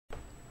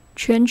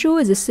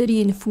Quanzhou is a city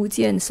in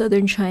Fujian,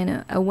 southern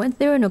China. I went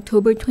there on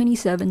October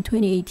 27,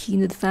 2018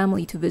 with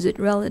family to visit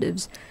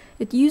relatives.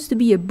 It used to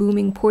be a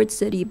booming port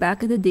city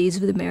back in the days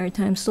of the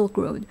Maritime Silk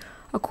Road.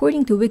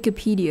 According to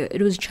Wikipedia,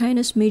 it was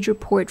China's major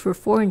port for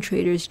foreign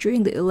traders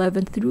during the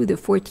 11th through the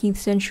 14th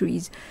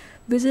centuries,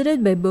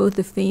 visited by both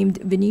the famed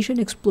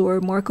Venetian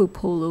explorer Marco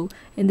Polo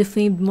and the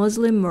famed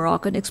Muslim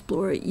Moroccan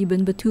explorer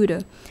Ibn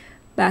Battuta.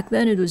 Back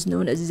then it was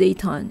known as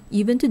Zaytan.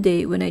 Even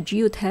today, when I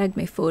geotag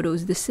my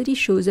photos, the city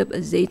shows up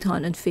as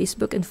Zaytan on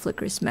Facebook and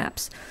Flickr's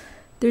maps.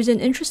 There's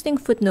an interesting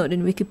footnote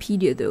in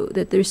Wikipedia, though,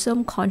 that there's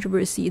some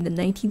controversy in the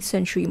 19th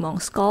century among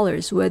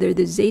scholars whether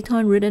the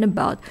Zaytan written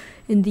about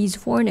in these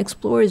foreign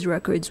explorers'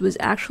 records was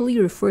actually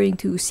referring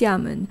to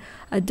Xiamen,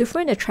 a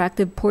different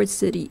attractive port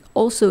city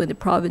also in the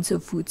province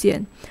of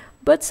Fujian.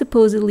 But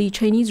supposedly,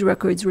 Chinese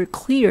records were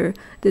clear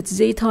that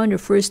Zaytan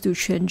refers to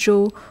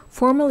Quanzhou,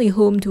 formerly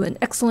home to an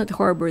excellent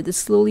harbor that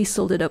slowly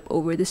silted up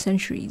over the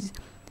centuries.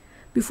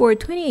 Before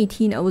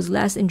 2018, I was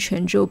last in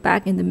Quanzhou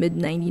back in the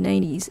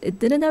mid-1990s. It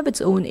didn't have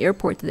its own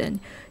airport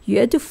then. You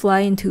had to fly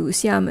into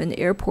Xiamen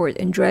Airport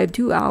and drive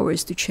 2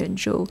 hours to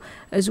Quanzhou.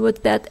 As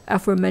what that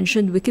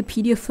aforementioned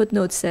Wikipedia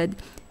footnote said,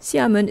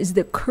 Xiamen is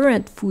the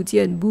current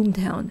Fujian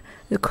boomtown,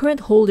 the current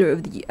holder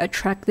of the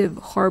attractive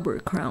harbor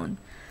crown.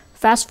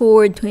 Fast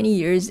forward 20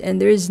 years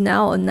and there is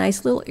now a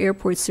nice little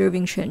airport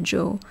serving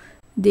Quanzhou.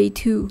 Day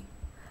 2.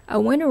 I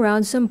went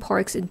around some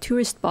parks and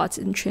tourist spots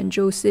in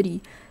Quanzhou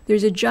City.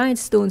 There's a giant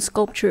stone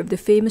sculpture of the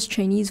famous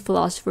Chinese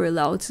philosopher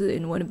Lao Tzu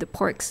in one of the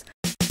parks.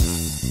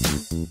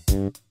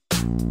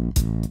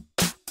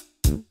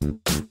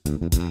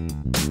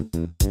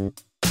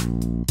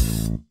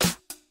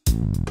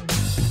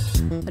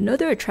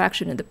 Another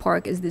attraction in the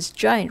park is this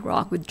giant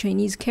rock with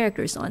Chinese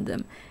characters on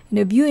them, and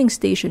a viewing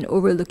station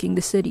overlooking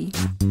the city.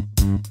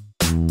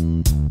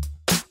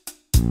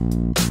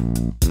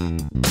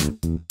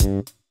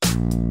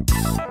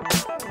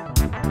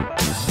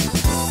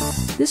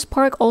 This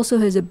park also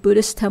has a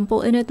Buddhist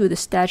temple in it with a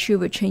statue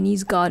of a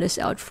Chinese goddess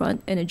out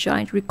front and a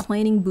giant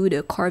reclining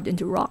Buddha carved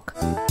into rock.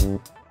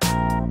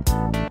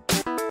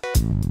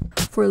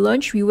 For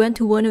lunch, we went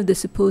to one of the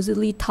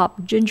supposedly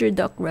top ginger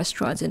duck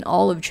restaurants in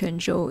all of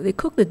Quanzhou. They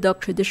cook the duck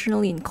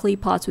traditionally in clay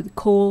pots with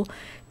coal,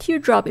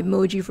 teardrop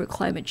emoji for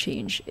climate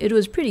change. It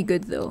was pretty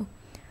good though.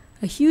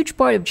 A huge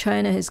part of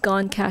China has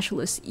gone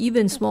cashless,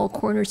 even small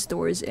corner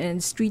stores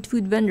and street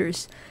food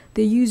vendors.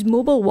 They use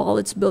mobile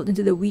wallets built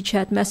into the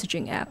WeChat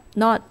messaging app,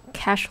 not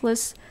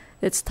cashless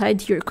that's tied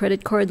to your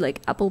credit card like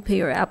Apple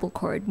Pay or Apple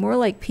Card, more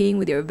like paying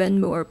with your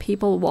Venmo or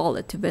PayPal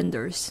wallet to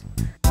vendors.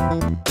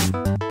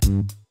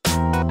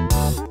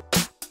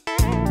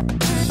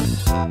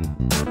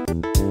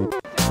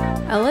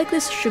 I like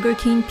this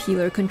sugarcane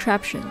peeler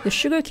contraption. The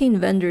sugarcane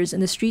vendors in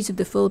the streets of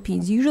the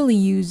Philippines usually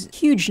use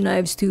huge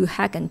knives to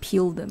hack and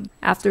peel them.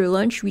 After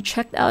lunch, we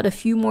checked out a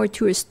few more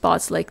tourist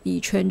spots like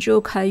the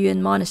Quanzhou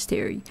Kaiyuan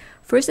Monastery,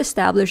 first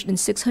established in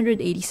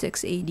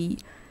 686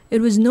 AD. It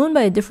was known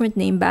by a different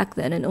name back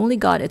then and only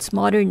got its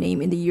modern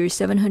name in the year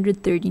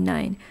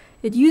 739.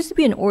 It used to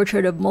be an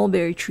orchard of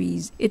mulberry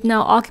trees. It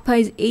now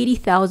occupies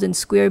 80,000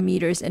 square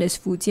meters and is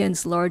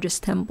Fujian's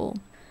largest temple.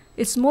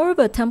 It's more of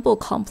a temple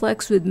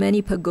complex with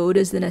many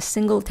pagodas than a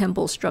single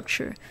temple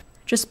structure.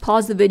 Just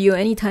pause the video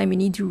anytime you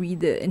need to read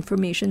the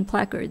information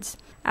placards.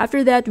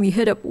 After that, we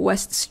hit up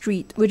West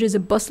Street, which is a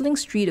bustling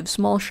street of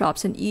small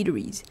shops and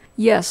eateries.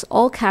 Yes,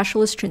 all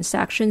cashless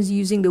transactions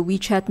using the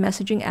WeChat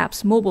messaging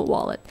app's mobile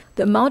wallet.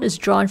 The amount is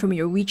drawn from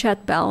your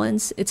WeChat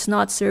balance. It's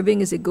not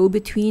serving as a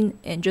go-between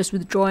and just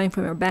withdrawing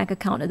from your bank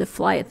account at the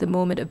fly at the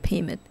moment of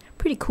payment.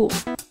 Pretty cool.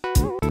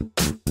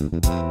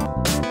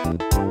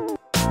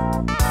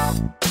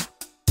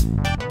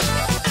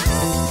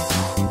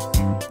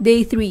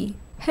 Day 3.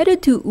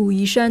 Headed to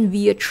Yi Shan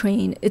via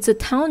train. It's a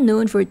town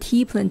known for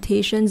tea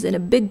plantations and a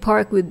big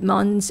park with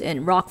mountains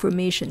and rock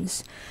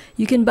formations.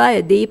 You can buy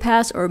a day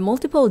pass or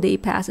multiple day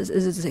passes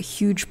as it's a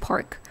huge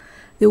park.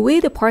 The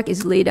way the park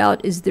is laid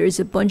out is there's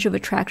a bunch of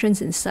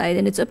attractions inside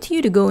and it's up to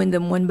you to go in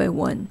them one by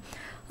one.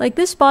 Like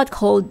this spot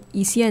called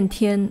Yi Shan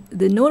Tian,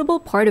 the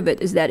notable part of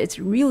it is that it's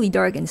really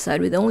dark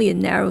inside with only a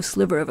narrow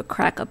sliver of a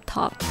crack up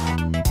top.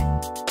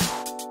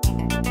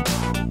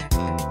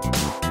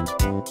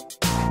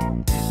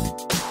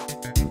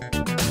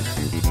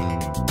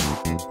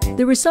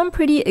 There were some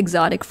pretty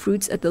exotic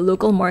fruits at the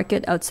local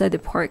market outside the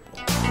park.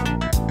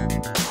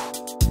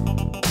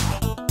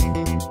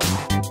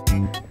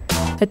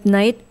 At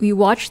night, we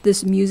watched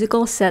this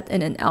musical set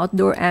in an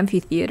outdoor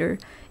amphitheater.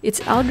 It's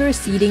outdoor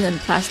seating on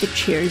plastic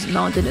chairs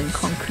mounted on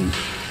concrete.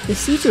 The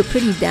seats were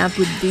pretty damp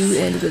with dew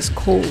and it was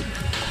cold.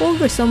 Cold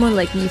for someone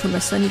like me from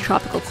a sunny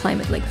tropical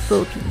climate like the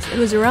Philippines. It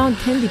was around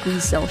 10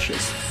 degrees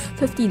Celsius,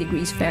 50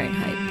 degrees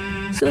Fahrenheit.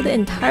 So the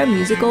entire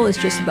musical is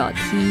just about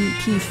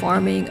tea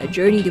farming, a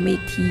journey to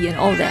make tea, and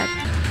all that.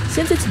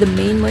 Since it's the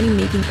main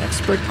money-making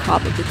export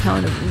crop of the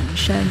town of Yi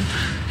Shan,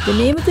 the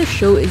name of the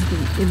show is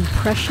the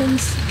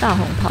Impressions Da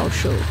Hong Pao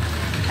Show.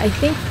 I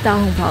think Da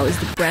Hong Pao is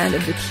the brand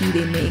of the tea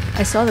they make.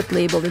 I saw that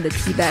labeled in the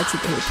tea bags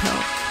at the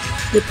hotel.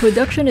 The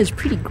production is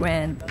pretty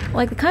grand,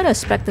 like the kind of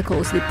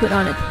spectacles they put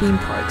on at theme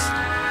parks.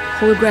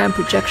 Hologram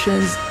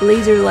projections,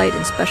 laser light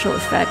and special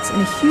effects,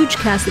 and a huge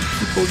cast of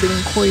people doing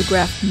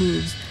choreographed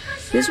moves.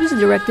 This was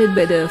directed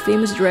by the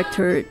famous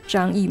director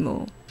Zhang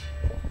Yimou.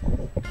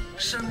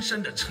 深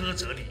深的车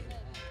辙里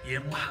也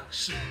满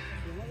是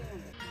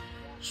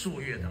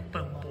数月的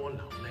奔波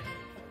劳累。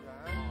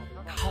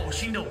好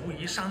心的武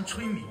夷山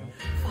村民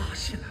发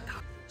现了他，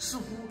似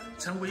乎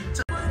成为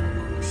正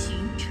行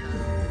程。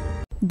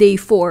Day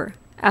 4.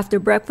 After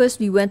breakfast,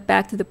 we went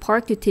back to the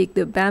park to take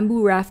the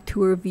bamboo raft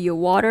tour via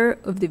water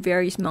of the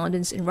various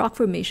mountains and rock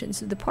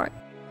formations of the park.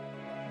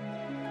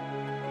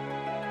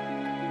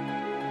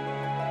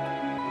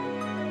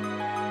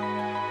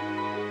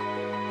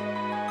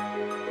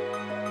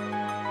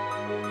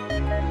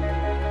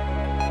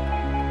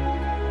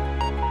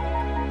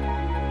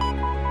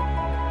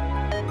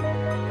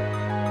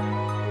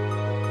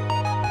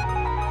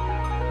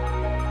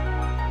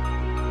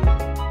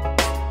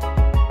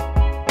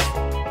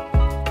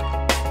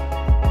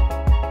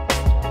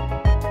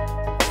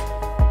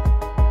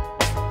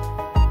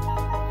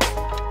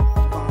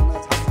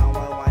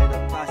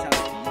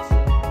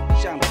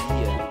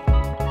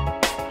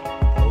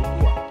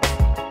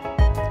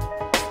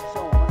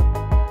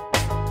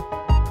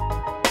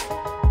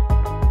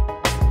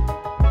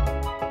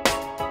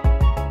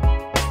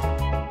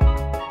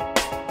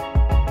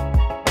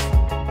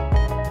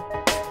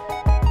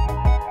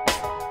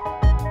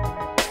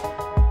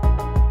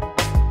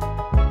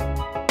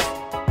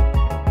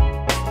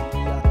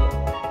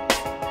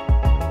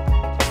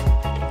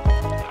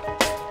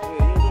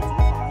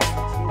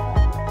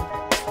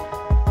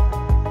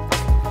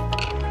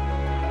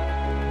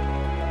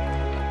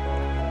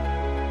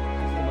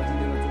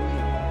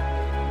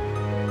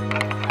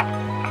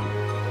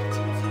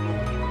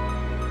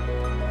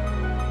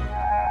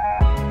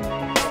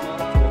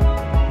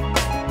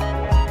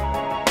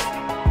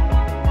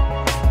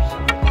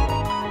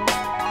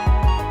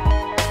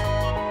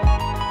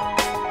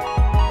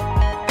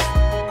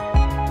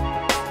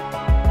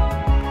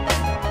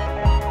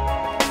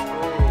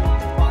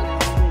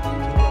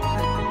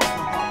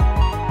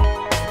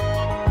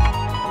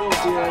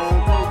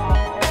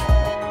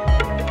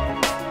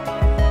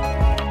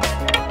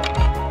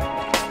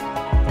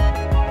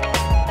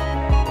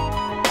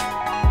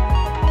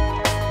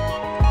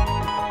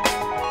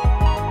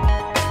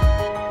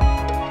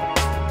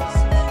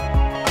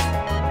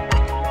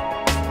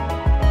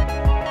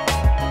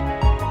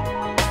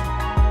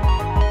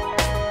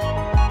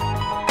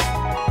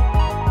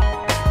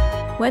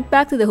 Went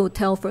back to the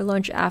hotel for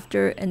lunch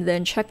after and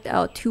then checked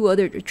out 2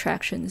 other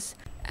attractions.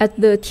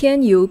 At the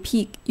Tianyou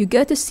Peak, you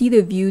get to see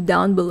the view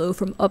down below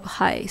from up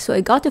high, so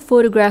I got to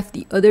photograph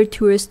the other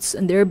tourists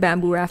on their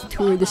bamboo raft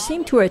tour, the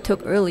same tour I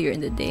took earlier in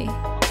the day.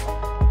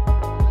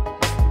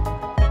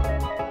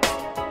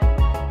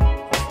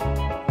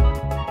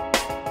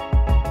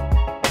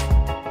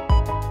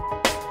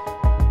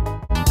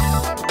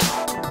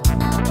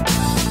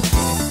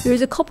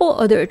 There's a couple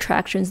other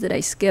attractions that I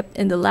skipped,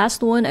 and the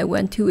last one I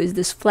went to is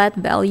this flat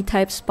valley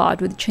type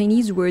spot with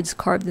Chinese words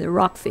carved in the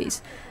rock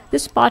face.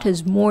 This spot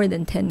has more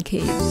than 10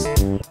 caves.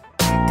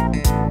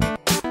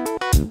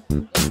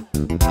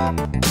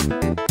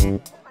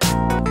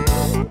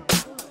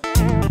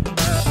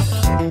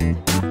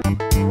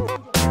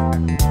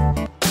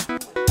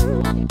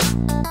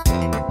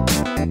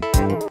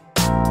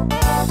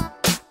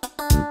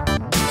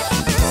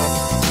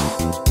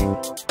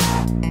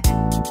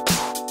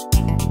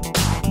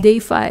 Day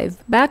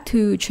 5. Back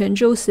to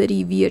Quanzhou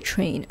City via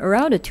train,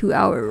 around a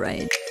 2-hour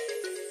ride.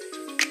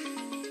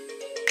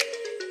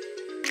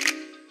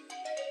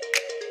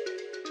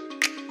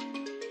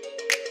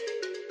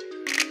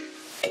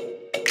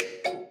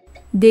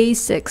 Day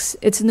 6.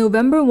 It's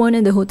November 1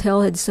 and the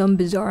hotel had some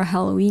bizarre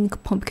Halloween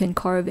pumpkin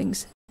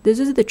carvings. This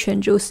is the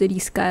Quanzhou City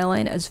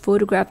skyline as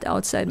photographed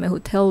outside my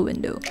hotel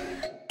window.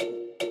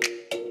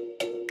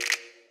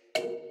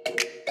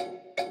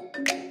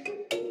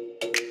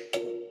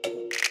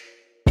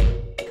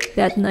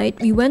 That night,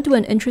 we went to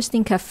an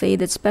interesting cafe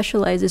that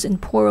specializes in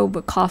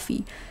pour-over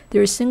coffee.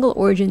 There are single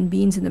origin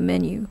beans in the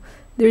menu.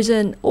 There's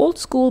an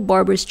old-school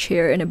barber's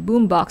chair and a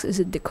boombox as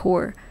a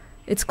decor.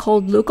 It's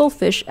called Local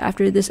Fish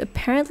after this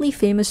apparently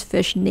famous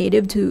fish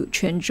native to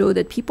Quanzhou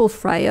that people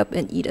fry up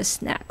and eat as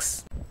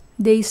snacks.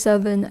 Day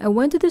 7. I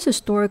went to this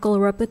historical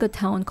replica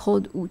town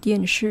called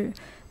Wudianshi.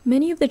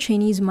 Many of the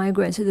Chinese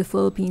migrants to the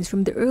Philippines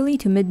from the early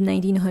to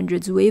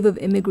mid-1900s wave of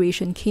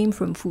immigration came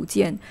from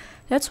Fujian.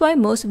 That's why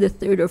most of the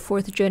 3rd or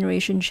 4th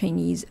generation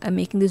Chinese, I'm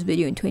making this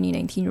video in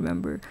 2019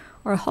 remember,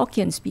 are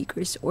Hokkien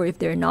speakers, or if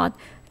they're not,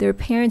 their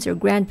parents or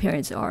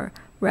grandparents are,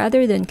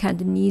 rather than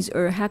Cantonese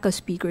or Hakka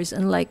speakers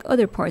unlike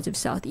other parts of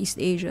Southeast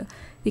Asia.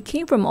 They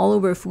came from all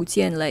over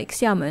Fujian like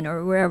Xiamen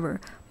or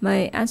wherever.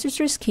 My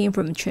ancestors came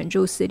from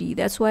Quanzhou City,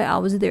 that's why I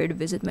was there to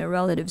visit my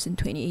relatives in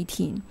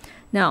 2018.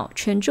 Now,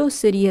 Quanzhou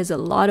City has a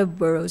lot of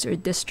boroughs or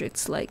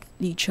districts like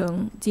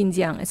Licheng,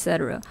 Jinjiang,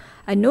 etc.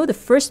 I know the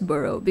first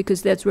borough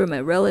because that's where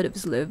my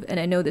relatives live, and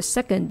I know the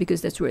second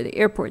because that's where the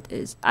airport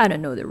is. I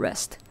don't know the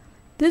rest.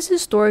 This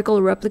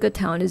historical replica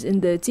town is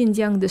in the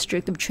Qingyuan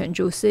district of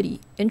Quanzhou City.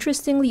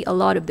 Interestingly, a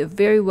lot of the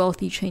very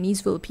wealthy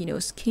Chinese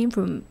Filipinos came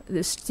from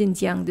this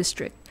Xinjiang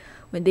district.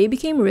 When they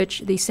became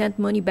rich, they sent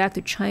money back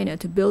to China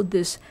to build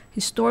this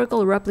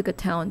historical replica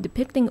town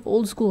depicting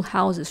old school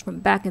houses from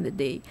back in the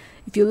day.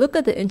 If you look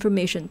at the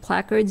information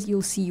placards,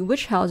 you'll see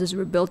which houses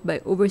were built by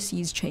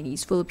overseas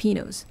Chinese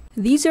Filipinos.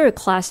 These are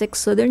classic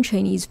southern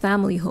Chinese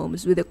family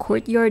homes with a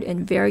courtyard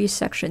and various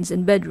sections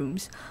and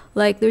bedrooms.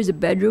 Like there's a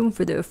bedroom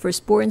for the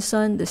firstborn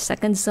son, the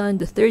second son,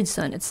 the third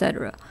son,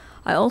 etc.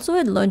 I also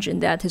had lunch in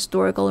that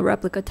historical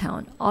replica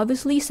town.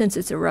 Obviously, since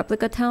it's a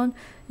replica town,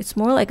 it's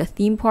more like a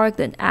theme park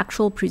than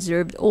actual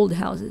preserved old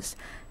houses.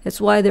 That's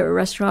why there are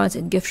restaurants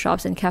and gift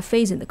shops and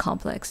cafes in the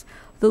complex.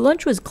 The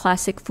lunch was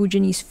classic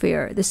Fujianese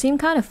fare, the same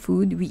kind of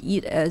food we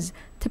eat as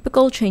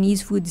typical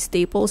Chinese food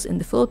staples in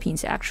the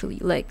Philippines actually,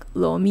 like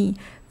lo mi,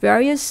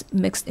 various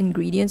mixed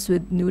ingredients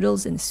with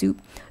noodles and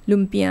soup,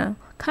 lumpia,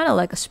 kind of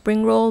like a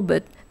spring roll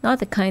but not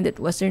the kind that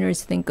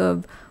Westerners think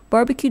of,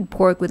 barbecued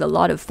pork with a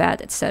lot of fat,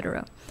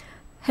 etc.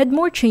 Had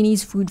more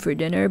Chinese food for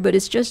dinner, but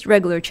it's just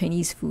regular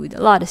Chinese food,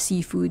 a lot of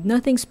seafood,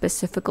 nothing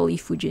specifically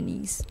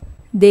Fujianese.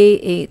 Day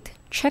 8.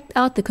 Checked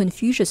out the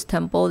Confucius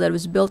temple that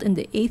was built in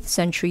the 8th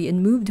century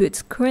and moved to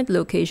its current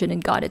location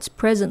and got its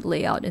present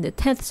layout in the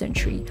 10th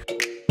century.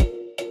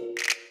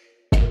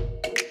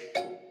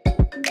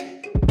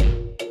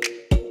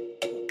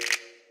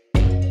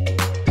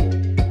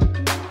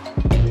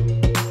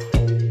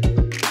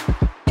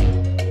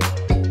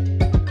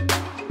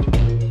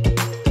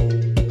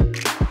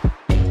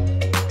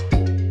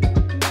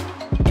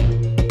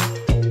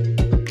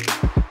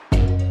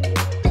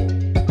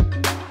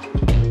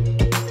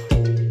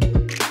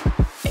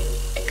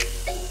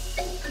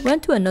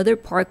 Went to another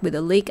park with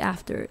a lake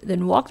after,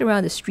 then walked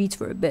around the streets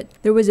for a bit.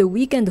 There was a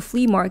weekend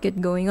flea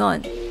market going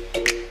on.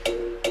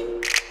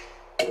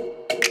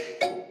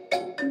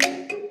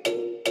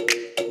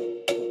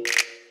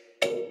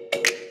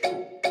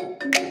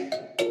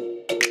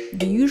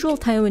 The usual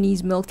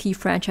Taiwanese milk tea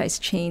franchise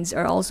chains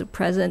are also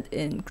present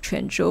in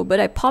Quanzhou, but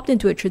I popped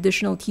into a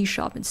traditional tea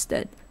shop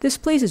instead. This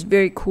place is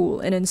very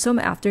cool, and in some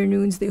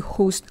afternoons they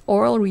host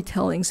oral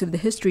retellings of the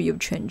history of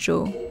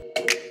Quanzhou.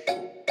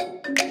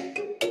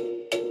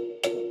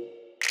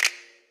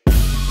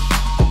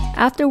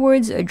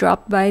 Afterwards, I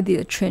dropped by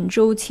the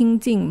Quanzhou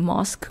Qingting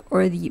Mosque,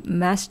 or the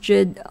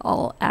Masjid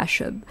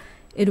al-Ashab.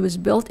 It was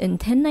built in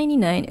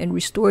 1099 and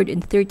restored in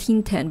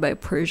 1310 by a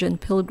Persian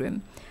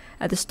pilgrim.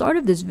 At the start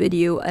of this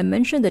video, I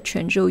mentioned that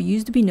Quanzhou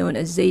used to be known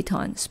as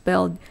Zayton,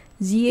 spelled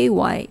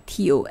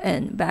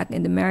Z-A-Y-T-O-N, back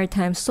in the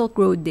maritime Silk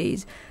Road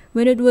days,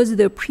 when it was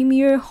the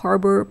premier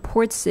harbor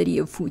port city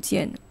of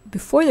Fujian,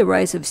 before the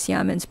rise of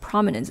Xiamen's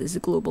prominence as a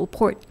global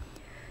port.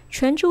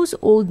 Quanzhou's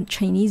old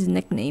Chinese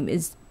nickname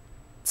is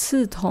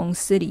Citong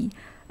City,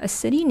 a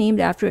city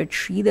named after a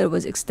tree that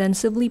was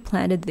extensively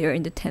planted there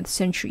in the 10th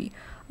century.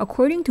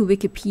 According to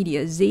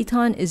Wikipedia,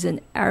 Zayton is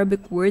an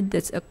Arabic word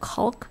that's a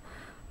calque,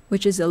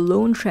 which is a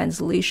loan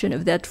translation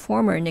of that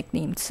former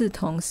nickname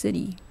Citong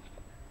City.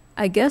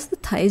 I guess the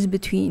ties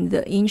between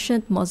the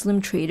ancient Muslim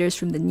traders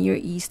from the Near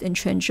East and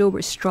Quanzhou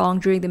were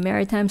strong during the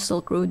maritime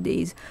Silk Road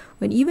days,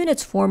 when even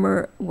its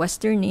former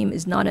Western name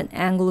is not an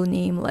Anglo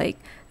name like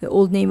the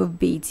old name of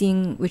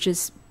Beijing, which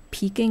is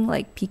Peking,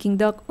 like Peking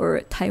duck,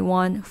 or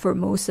Taiwan,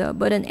 Formosa,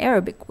 but an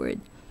Arabic word.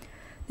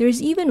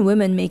 There's even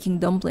women making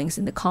dumplings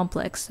in the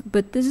complex,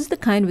 but this is the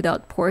kind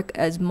without pork,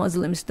 as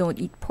Muslims don't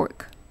eat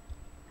pork.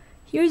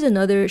 Here's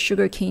another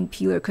sugarcane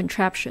peeler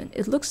contraption.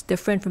 It looks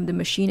different from the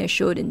machine I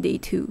showed in day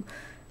 2.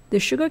 The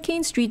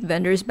sugarcane street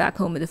vendors back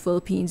home in the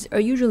Philippines are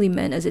usually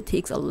men, as it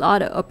takes a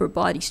lot of upper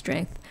body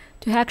strength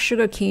to hack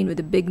sugarcane with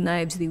the big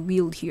knives they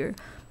wield here.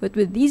 But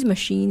with these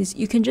machines,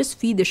 you can just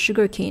feed the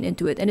sugarcane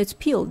into it and it's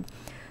peeled.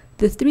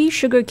 The 3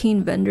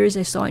 sugarcane vendors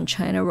I saw in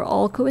China were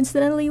all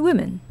coincidentally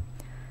women.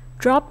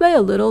 Dropped by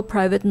a little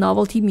private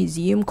novelty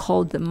museum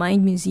called the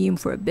Mind Museum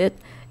for a bit.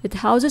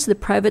 It houses the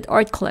private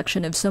art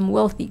collection of some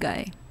wealthy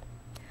guy.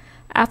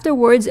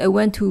 Afterwards, I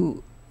went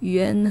to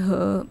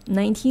Yuanhe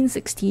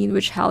 1916,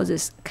 which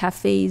houses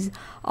cafes,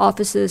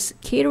 offices,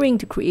 catering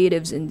to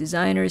creatives and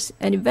designers,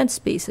 and event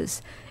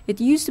spaces. It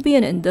used to be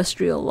an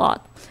industrial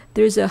lot.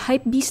 There's a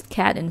hypebeast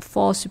cat and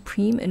Fall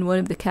Supreme in one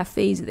of the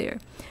cafes there.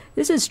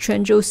 This is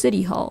Quanzhou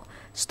City Hall.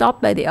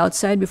 Stopped by the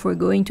outside before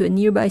going to a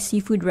nearby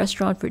seafood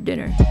restaurant for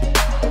dinner.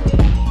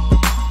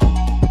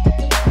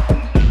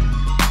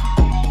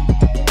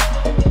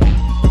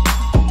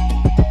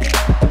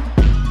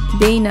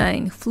 Day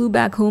 9. Flew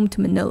back home to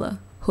Manila.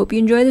 Hope you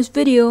enjoyed this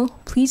video.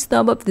 Please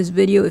thumb up this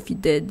video if you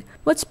did.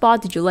 What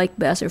spot did you like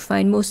best or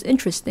find most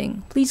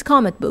interesting? Please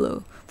comment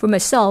below. For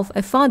myself,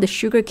 I found the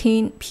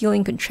sugarcane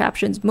peeling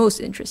contraptions most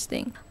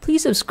interesting.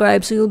 Please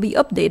subscribe so you'll be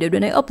updated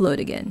when I upload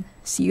again.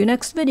 See you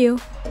next video.